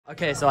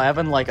Okay, so I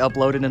haven't like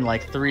uploaded in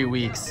like 3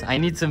 weeks. I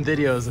need some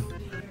videos.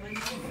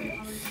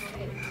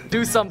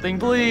 Do something,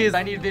 please.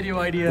 I need video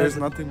ideas. There's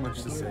nothing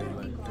much to say.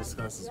 Like, this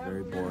class is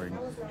very boring.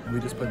 We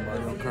just played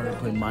Mario Kart and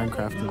played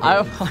Minecraft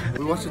together.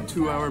 We watched a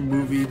 2-hour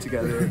movie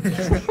together.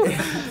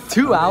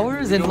 2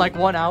 hours in like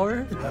 1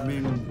 hour? I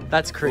mean,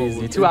 that's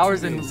crazy. 2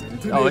 hours in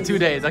 2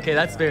 days. Okay,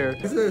 that's fair.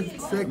 It's a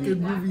second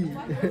movie.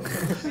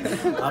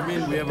 I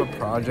mean, we have a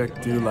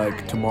project due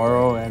like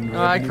tomorrow, and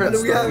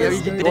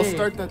we'll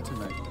start that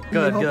tonight.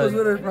 Good, help us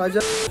with our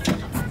project.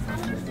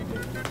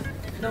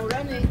 No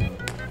running.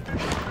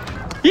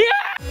 Yeah!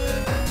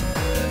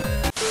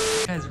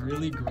 You guys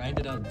really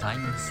grinded out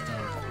diamond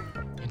stuff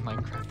in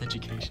Minecraft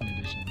Education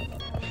Edition.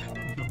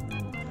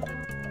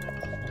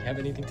 You have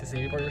anything to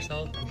say about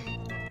yourself?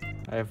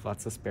 I have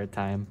lots of spare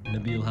time.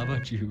 Nabil, how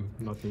about you?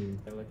 Nothing.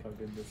 I like how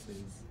good this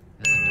is.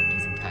 That's an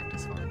amazing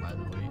cactus farm, by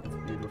the way. It's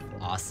beautiful.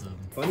 Awesome.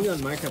 Funny on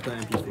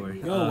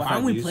Minecraft.mp4. Yo, why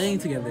aren't we playing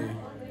together?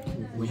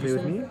 You play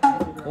with me?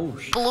 Oh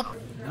shit.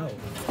 No.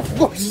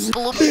 Oh,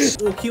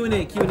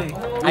 Q&A.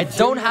 I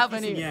don't have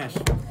any. Yash.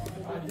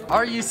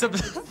 Are you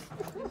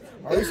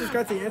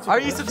subscribed to Yanterko? Are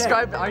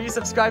you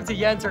subscribed to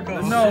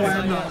Yanterko? No,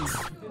 I'm not.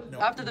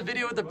 After the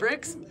video with the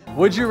bricks,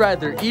 would you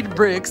rather eat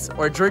bricks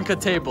or drink a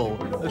table?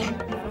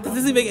 This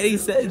doesn't make any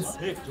sense.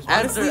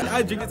 Answer.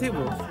 I drink a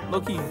table. Low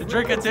key.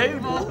 Drink a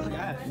table?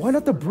 Why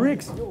not the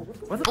bricks?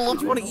 Why the fuck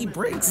do you want to eat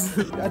bricks?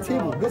 That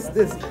table.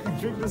 This.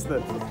 Drink this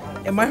then.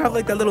 It might have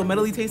like that little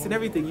metally taste and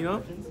everything, you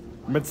know?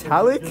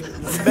 Metallic?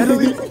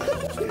 Metally?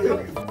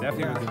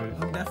 Definitely gonna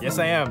do it. Yes,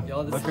 I am.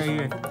 Look right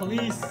here.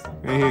 Police.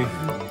 Right here.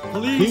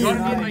 Police. You want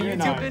to be in my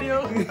YouTube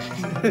video?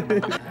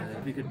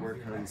 We could work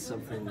on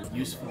something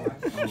useful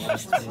in the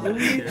last 20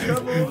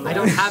 minutes. I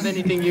don't have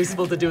anything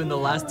useful to do in the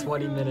last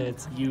 20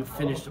 minutes. You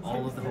finished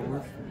all of the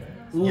homework?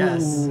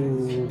 Yes.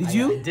 Did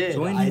you? I did.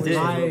 I did.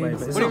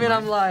 What do you mean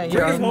I'm lying?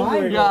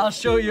 Homework. Yeah, I'll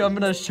show you. I'm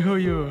gonna show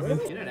you.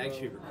 You're not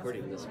actually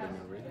recording this video,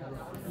 right?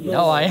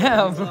 No, I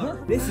am.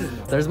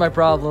 There's my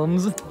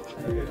problems. I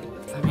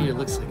mean, it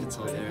looks like it's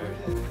all there.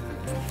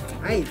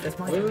 Hey, that's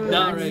my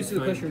No, right, That's my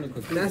You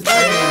want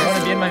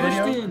to be in my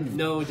video?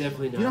 No,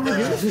 definitely not.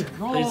 There's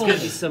gonna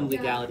be some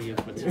legality of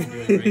what you're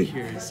doing right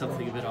here. It's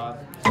something a bit odd.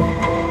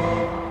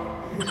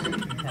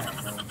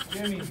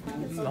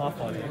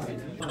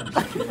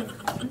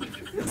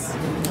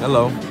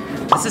 Hello.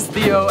 This is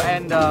Theo,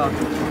 and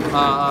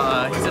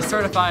he's a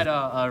certified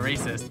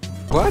racist.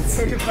 What?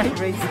 Certified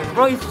racist.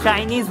 Bro, it's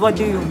Chinese. What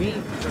do you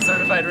mean? He's a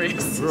certified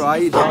racist. Bro, I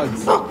eat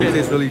dogs. It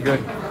is really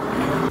good.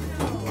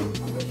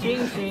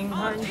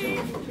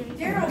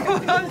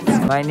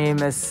 My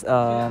name is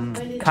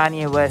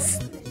Kanye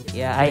West.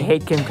 Yeah, I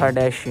hate Kim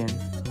Kardashian.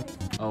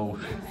 Oh.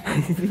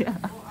 Yeah.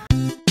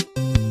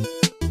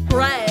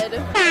 Bread.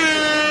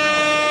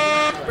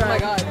 Oh my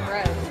god,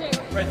 bread.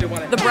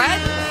 The bread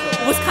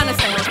was kind of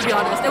stale, to be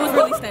honest. It was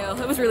really stale.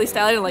 It was really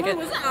stale. I didn't like it.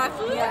 Was it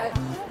actually? Yeah.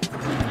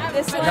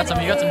 This one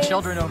You got some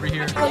children over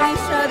here.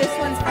 Alicia, this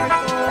one's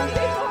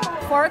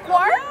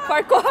Farquhar.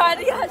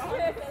 Farquhar, yes.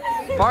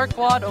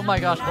 Farquad? Oh my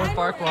gosh, more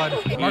Farquad.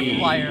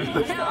 Markiplier.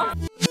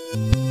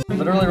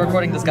 Literally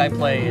recording this guy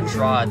play in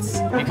Trots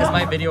because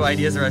my video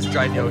ideas are as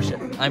dry as the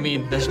ocean. I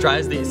mean, as dry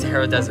as the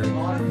Sahara Desert.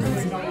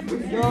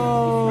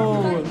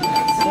 Yo!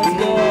 Let's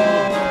go!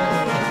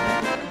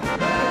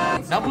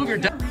 Now move your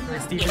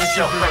Steven.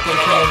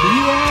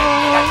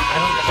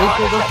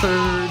 April the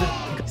 3rd.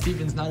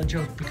 Steven's not a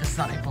joke because it's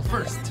not April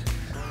 1st.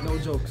 No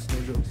jokes.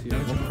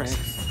 No pranks.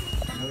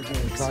 No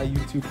jokes. It's all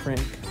YouTube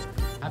prank.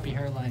 Happy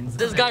hairlines.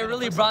 This guy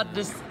really brought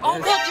this. Oh,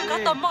 look, you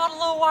got the Model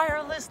O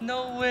wireless.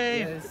 No way.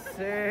 Yes,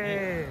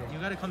 sir. You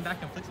gotta come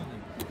back and fix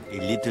something. A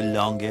little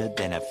longer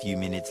than a few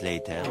minutes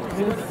later.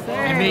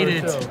 I made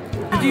it.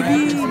 What do you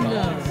mean?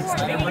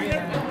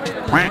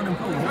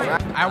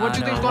 What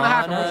you think's gonna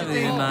happen? What you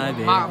think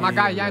my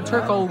guy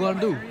Yanterko gonna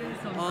do?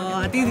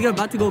 I think they're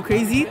about to go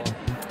crazy.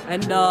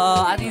 And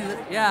I think,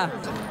 yeah.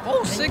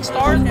 Oh, 6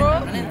 stars,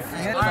 bro.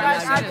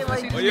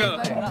 Oh,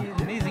 yeah.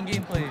 Amazing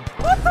gameplay.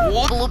 What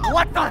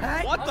the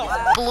heck? What the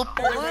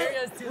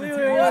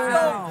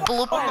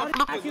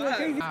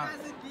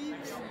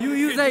You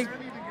use like...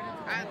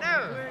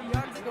 Goddamn.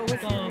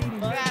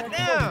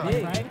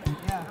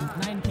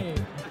 9K.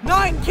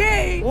 9K?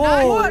 Whoa,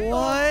 what?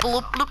 I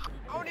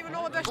don't even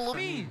know what that should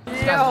mean.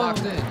 This guy's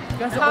locked in.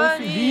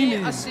 Honey,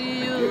 I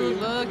see you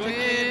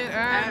looking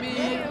at me.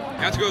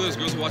 You have to go to those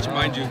girls who watch and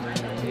mind you.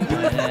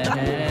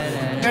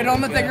 Hey,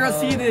 don't let that girl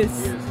see this.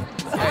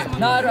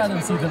 No, I'd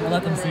rather see them.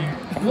 Let them see.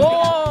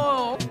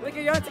 Whoa! Look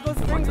at Yanterko's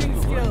spring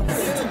skills.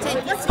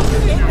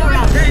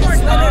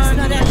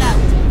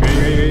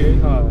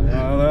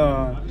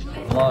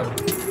 Vlog.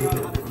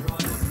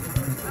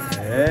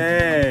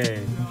 Hey.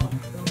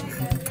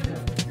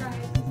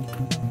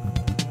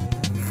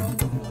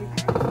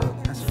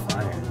 That's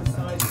fire.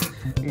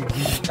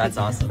 That's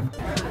awesome.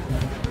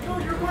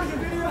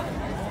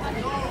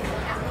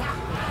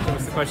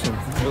 What's the question?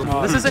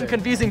 This isn't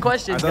confusing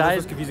questions, guys. This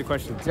was confusing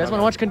questions. If you guys want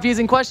to watch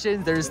confusing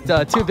questions, there's 2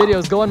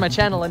 videos. Go on my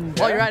channel, and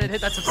while you're at it,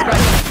 hit that subscribe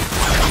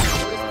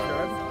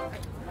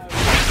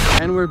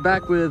And we're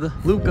back with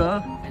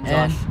Luca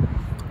and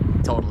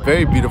totally.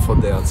 Very beautiful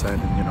day outside,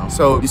 and you know.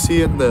 So you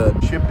see in the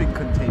shipping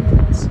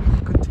containers.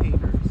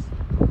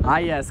 Ah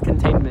yes,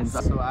 containments.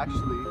 So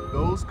actually,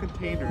 those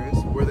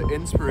containers were the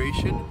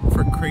inspiration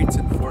for crates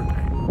in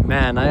Fortnite.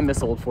 Man, I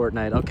miss old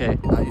Fortnite. Okay.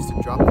 I used to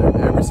drop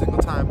there every single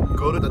time.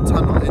 Go to the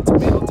tunnel in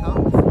Tomato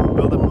Town,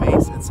 build a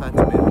base inside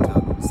Tomato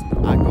Town.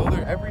 I go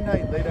there every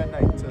night, late at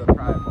night, to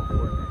cry about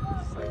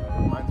Fortnite. It's like, it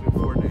reminds me of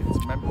Fortnite.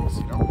 It's memories,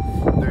 you know.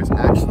 There's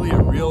actually a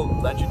real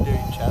legendary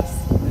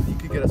chest, and you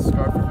could get a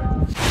scarf from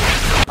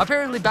it.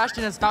 Apparently,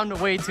 Bastion has found a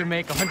way to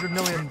make $100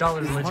 million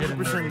legit.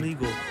 100%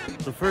 legal.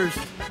 The first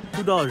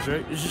 $2,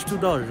 right? It's just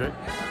 $2, right?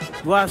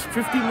 We'll ask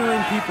 50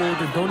 million people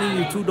to donate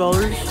you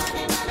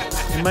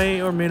 $2. You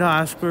may or may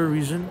not ask for a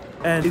reason.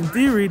 And in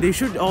theory, they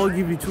should all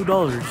give you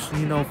 $2.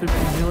 You know,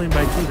 50 million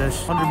by 2,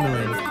 that's 100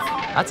 million.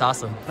 That's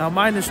awesome. Now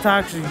minus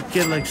tax, you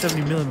get like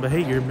 70 million, but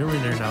hey, you're a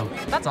millionaire now.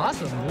 That's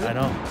awesome, dude. I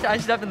know. I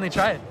should definitely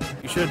try it.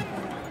 You should.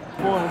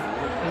 Boy,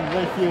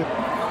 right here.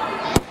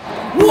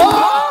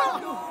 Whoa!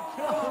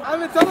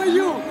 I'm telling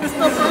you, it's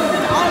the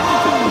perfect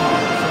altitude.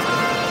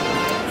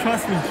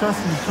 Trust me,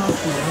 right?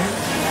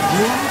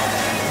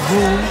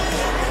 Boom, boom.